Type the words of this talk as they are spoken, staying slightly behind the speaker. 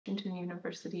Washington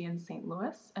University in St.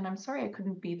 Louis, and I'm sorry I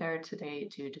couldn't be there today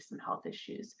due to some health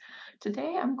issues.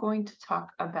 Today, I'm going to talk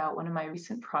about one of my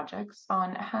recent projects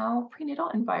on how prenatal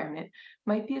environment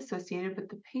might be associated with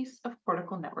the pace of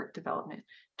cortical network development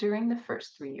during the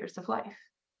first 3 years of life.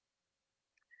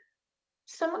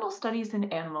 Seminal studies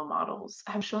in animal models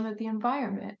have shown that the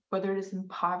environment, whether it is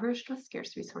impoverished with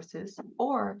scarce resources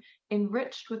or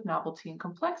enriched with novelty and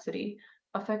complexity,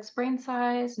 affects brain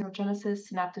size,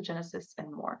 neurogenesis, synaptogenesis, and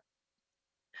more.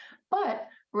 But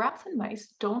rats and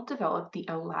mice don't develop the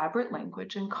elaborate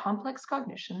language and complex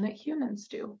cognition that humans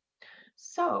do.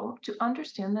 So, to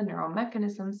understand the neural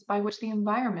mechanisms by which the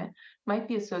environment might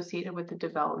be associated with the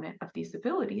development of these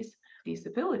abilities,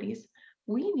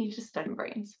 we need to study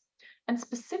brains, and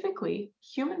specifically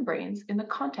human brains in the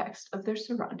context of their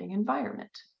surrounding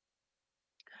environment.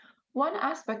 One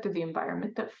aspect of the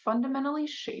environment that fundamentally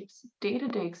shapes day to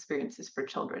day experiences for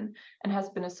children and has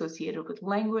been associated with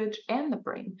language and the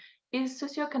brain is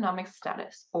socioeconomic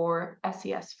status, or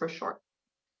SES for short.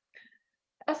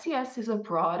 SES is a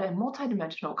broad and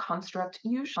multidimensional construct,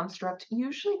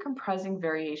 usually comprising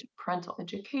variation of parental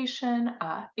education,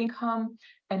 income,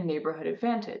 and neighborhood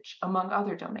advantage, among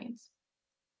other domains.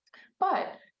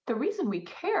 But the reason we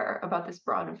care about this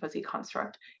broad and fuzzy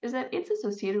construct is that it's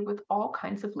associated with all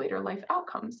kinds of later life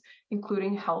outcomes,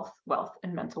 including health, wealth,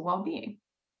 and mental well being.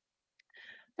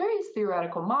 Various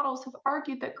theoretical models have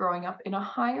argued that growing up in a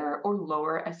higher or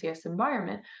lower SES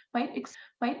environment might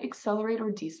accelerate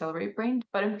or decelerate brain,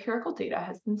 but empirical data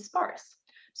has been sparse.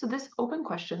 So this open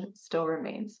question still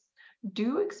remains.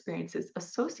 Do experiences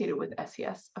associated with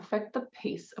SES affect the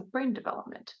pace of brain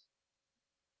development?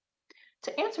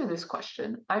 To answer this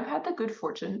question, I've had the good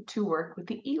fortune to work with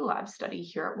the eLab study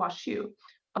here at WashU,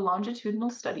 a longitudinal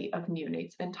study of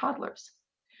neonates and toddlers.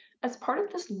 As part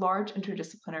of this large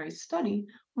interdisciplinary study,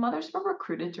 mothers were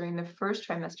recruited during the first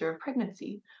trimester of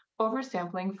pregnancy,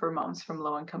 oversampling for moms from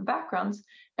low income backgrounds,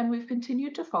 and we've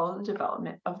continued to follow the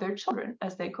development of their children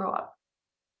as they grow up.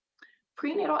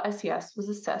 Prenatal SES was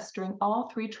assessed during all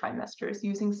 3 trimesters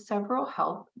using several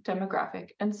health, demographic,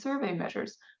 and survey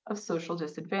measures of social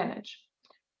disadvantage.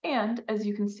 And as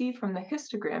you can see from the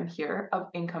histogram here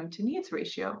of income to needs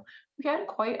ratio, we had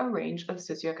quite a range of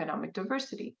socioeconomic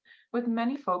diversity, with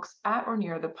many folks at or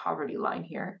near the poverty line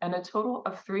here, and a total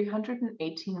of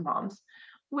 318 moms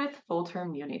with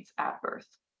full-term neonates at birth.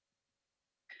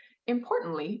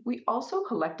 Importantly, we also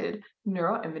collected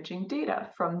neuroimaging data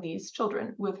from these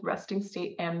children with resting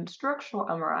state and structural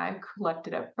MRI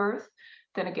collected at birth,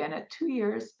 then again at 2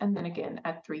 years, and then again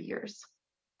at 3 years.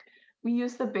 We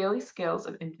use the Bailey scales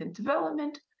of infant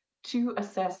development to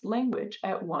assess language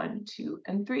at 1, 2,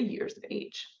 and 3 years of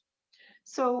age.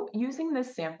 So, using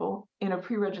this sample in a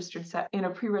pre-registered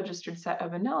set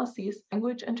of analyses,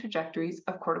 language and trajectories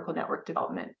of cortical network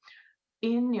development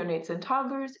in neonates and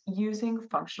toddlers using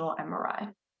functional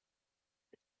MRI.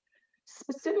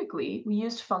 Specifically, we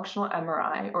used functional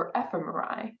MRI or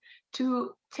fMRI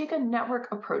to take a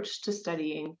network approach to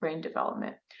studying brain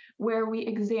development, where we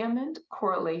examined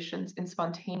correlations in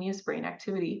spontaneous brain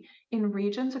activity in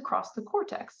regions across the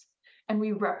cortex, and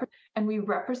we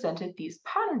represented these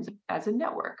patterns as a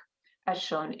network, as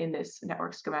shown in this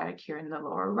network schematic here in the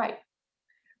lower right,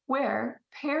 where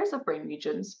pairs of brain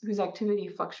regions whose activity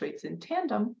fluctuates in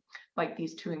tandem, like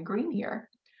these two in green here,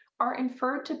 are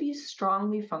inferred to be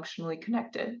strongly functionally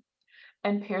connected,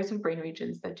 and pairs of brain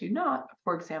regions that do not,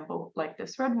 for example, like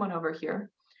this red one over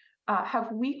here,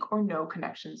 have weak or no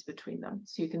connections between them.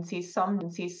 So you can see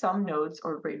some nodes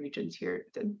or brain regions here.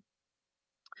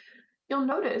 You'll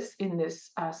notice in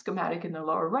this schematic in the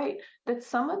lower right that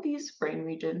some of these brain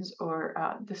regions or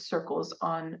the circles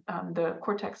on the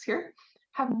cortex here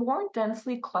have more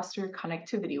densely clustered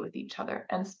connectivity with each other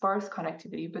and sparse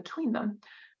connectivity between them,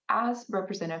 as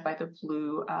represented by the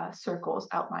blue circles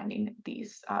outlining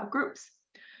these groups.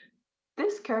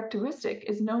 This characteristic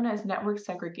is known as network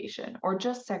segregation, or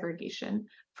just segregation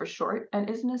for short, and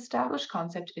is an established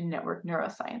concept in network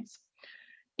neuroscience.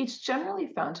 It's generally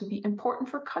found to be important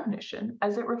for cognition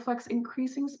as it reflects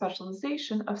increasing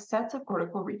specialization of sets of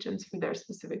cortical regions for their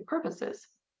specific purposes.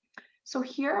 So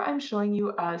here I'm showing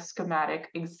you a schematic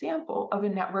example of a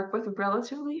network with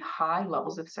relatively high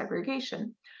levels of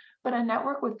segregation, but a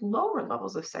network with lower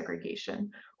levels of segregation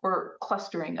or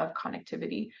clustering of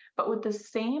connectivity, but with the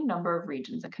same number of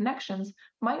regions and connections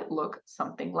might look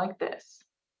something like this.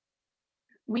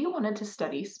 We wanted to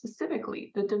study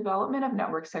specifically the development of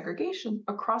network segregation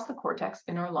across the cortex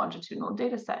in our longitudinal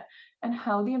dataset and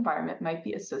how the environment might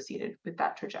be associated with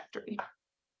that trajectory.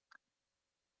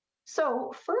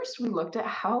 So, first we looked at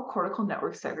how cortical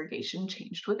network segregation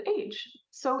changed with age.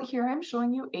 So, here I'm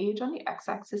showing you age on the x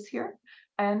axis here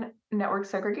and network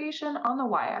segregation on the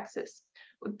y axis,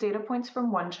 with data points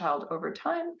from one child over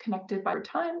time connected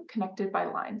by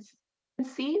lines. You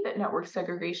can see that network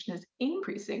segregation is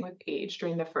increasing with age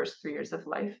during the first 3 years of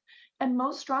life, and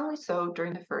most strongly so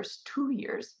during the first 2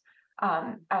 years,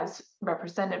 as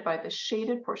represented by the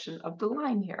shaded portion of the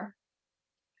line here.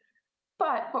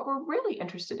 But what we're really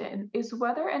interested in is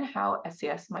whether and how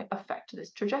SES might affect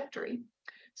this trajectory.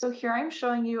 So here I'm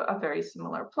showing you a very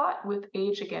similar plot with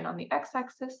age again on the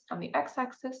x-axis,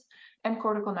 and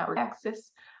cortical network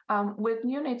axis, with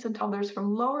neonates and toddlers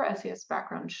from lower SES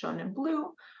backgrounds shown in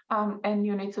blue, and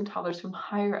neonates and toddlers from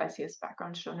higher SES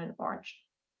backgrounds shown in orange.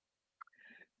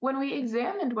 When we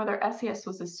examined whether SES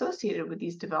was associated with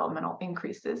these developmental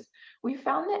increases, we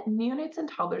found that neonates and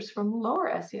toddlers from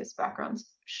lower SES backgrounds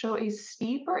show a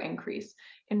steeper increase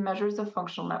in measures of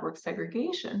functional network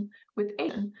segregation with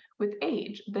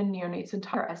age than neonates and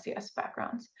higher SES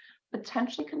backgrounds,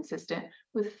 potentially consistent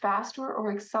with faster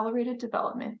or accelerated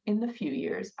development in the few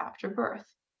years after birth.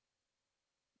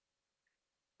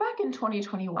 Back in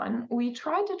 2021, we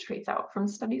tried to trace out from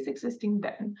studies existing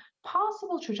then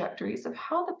possible trajectories of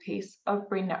how the pace of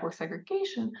brain network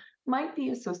segregation might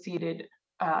be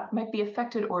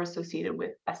affected or associated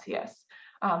with SES,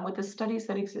 with the studies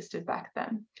that existed back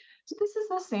then. So this is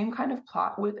the same kind of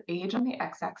plot with age on the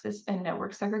x-axis and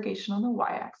network segregation on the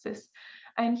y-axis.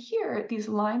 And here, these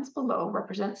lines below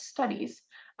represent studies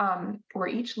where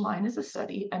each line is a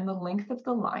study and the length of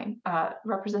the line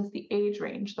represents the age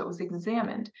range that was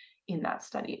examined in that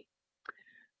study.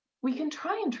 We can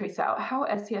try and trace out how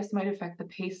SES might affect the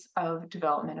pace of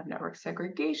development of network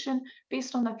segregation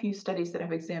based on the few studies that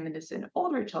have examined this in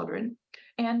older children,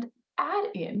 and add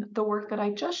in the work that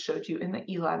I just showed you in the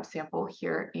ELAB sample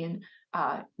here in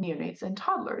neonates and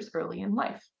toddlers early in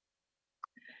life.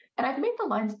 And I've made the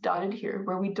lines dotted here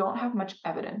where we don't have much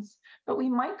evidence, but we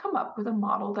might come up with a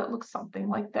model that looks something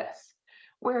like this,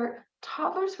 where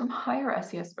toddlers from higher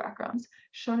SES backgrounds,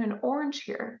 shown in orange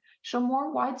here, show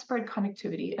more widespread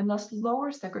connectivity and thus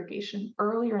lower segregation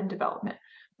earlier in development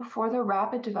before the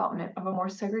rapid development of a more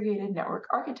segregated network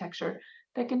architecture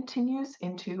that continues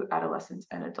into adolescence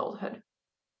and adulthood.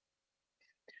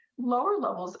 Lower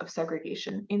levels of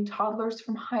segregation in toddlers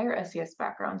from higher SES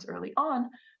backgrounds early on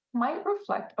might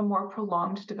reflect a more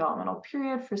prolonged developmental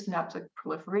period for synaptic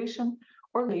proliferation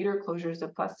or later closures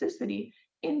of plasticity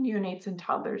in neonates and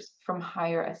toddlers from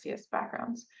higher SES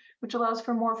backgrounds, which allows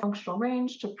for more functional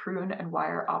range to prune and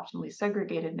wire optimally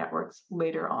segregated networks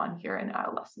later on here in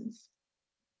adolescence.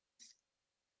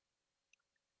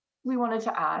 We wanted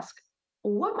to ask,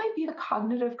 what might be the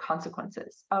cognitive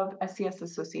consequences of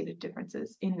SES-associated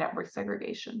differences in network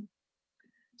segregation?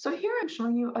 So here I'm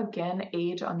showing you again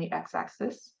age on the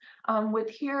x-axis, with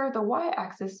here the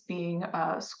y-axis being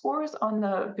scores on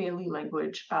the Bailey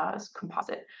language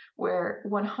composite, where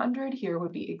 100 here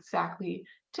would be exactly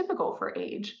typical for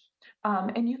age.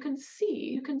 And you can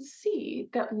see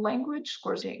that language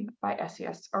scores by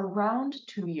SES around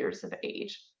 2 years of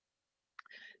age.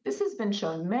 This has been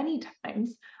shown many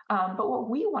times, but what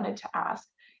we wanted to ask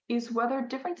is whether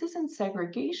differences in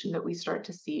segregation that we start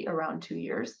to see around 2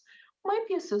 years might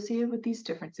be associated with these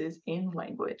differences in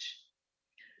language.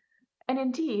 And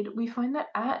indeed, we find that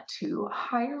at 2,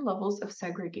 higher levels of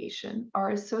segregation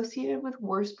are associated with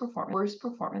worse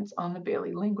performance on the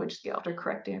Bailey language scale after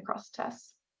correcting across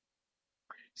tests.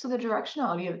 So the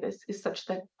directionality of this is such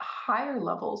that higher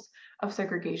levels of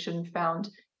segregation found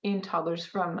in toddlers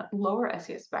from lower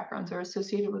SES backgrounds are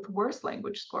associated with worse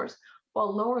language scores,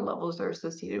 while lower levels are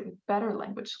associated with better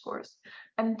language scores.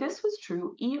 And this was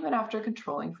true even after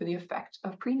controlling for the effect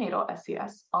of prenatal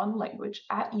SES on language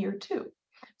at year 2,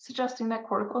 suggesting that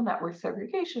cortical network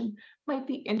segregation might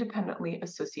be independently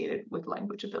associated with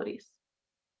language abilities.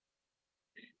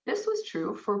 This was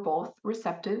true for both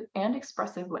receptive and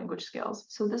expressive language skills,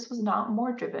 so this was not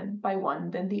more driven by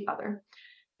one than the other.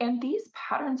 And these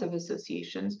patterns of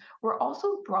associations were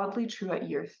also broadly true at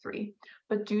year 3,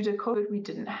 but due to COVID, we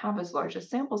didn't have as large a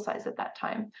sample size at that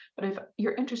time. But if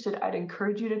you're interested, I'd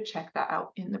encourage you to check that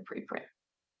out in the preprint.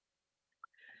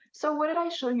 So what did I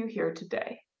show you here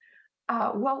today?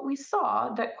 Well, we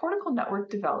saw that cortical network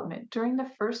development during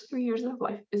the first 3 years of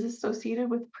life is associated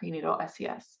with prenatal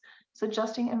SES,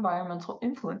 suggesting environmental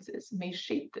influences may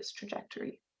shape this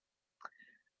trajectory.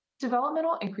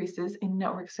 Developmental increases in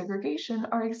network segregation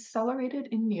are accelerated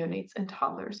in neonates and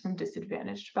toddlers from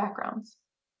disadvantaged backgrounds.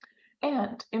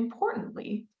 And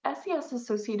importantly,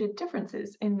 SES-associated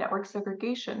differences in network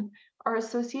segregation are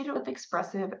associated with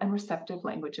expressive and receptive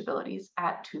language abilities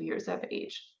at 2 years of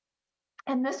age.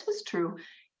 And this was true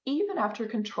even after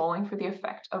controlling for the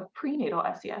effect of prenatal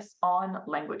SES on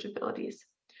language abilities.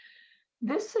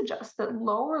 This suggests that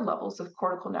lower levels of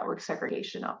cortical network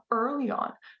segregation early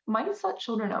on might set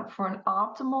children up for an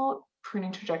optimal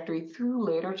pruning trajectory through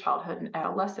later childhood and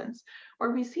adolescence, where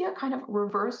we see a kind of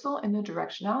reversal in the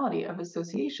directionality of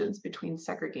associations between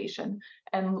segregation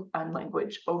and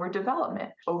language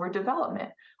overdevelopment,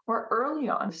 where early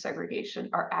on segregation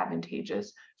are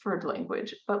advantageous for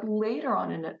language, but later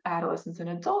on in adolescence and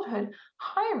adulthood,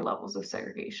 higher levels of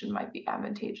segregation might be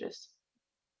advantageous.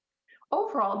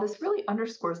 Overall, this really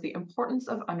underscores the importance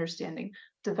of understanding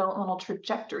developmental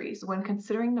trajectories when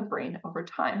considering the brain over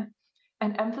time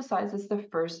and emphasizes the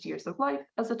first years of life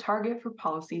as a target for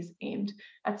policies aimed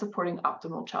at supporting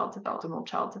optimal child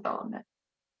development.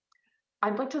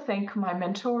 I'd like to thank my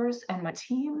mentors and my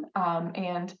team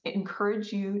and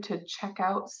encourage you to check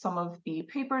out some of the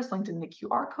papers linked in the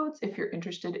QR codes if you're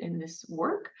interested in this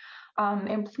work.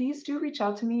 And please do reach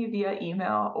out to me via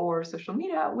email or social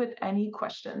media with any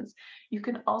questions. You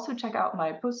can also check out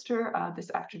my poster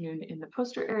this afternoon in the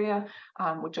poster area,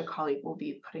 which a colleague will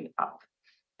be putting up.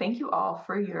 Thank you all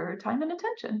for your time and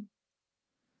attention.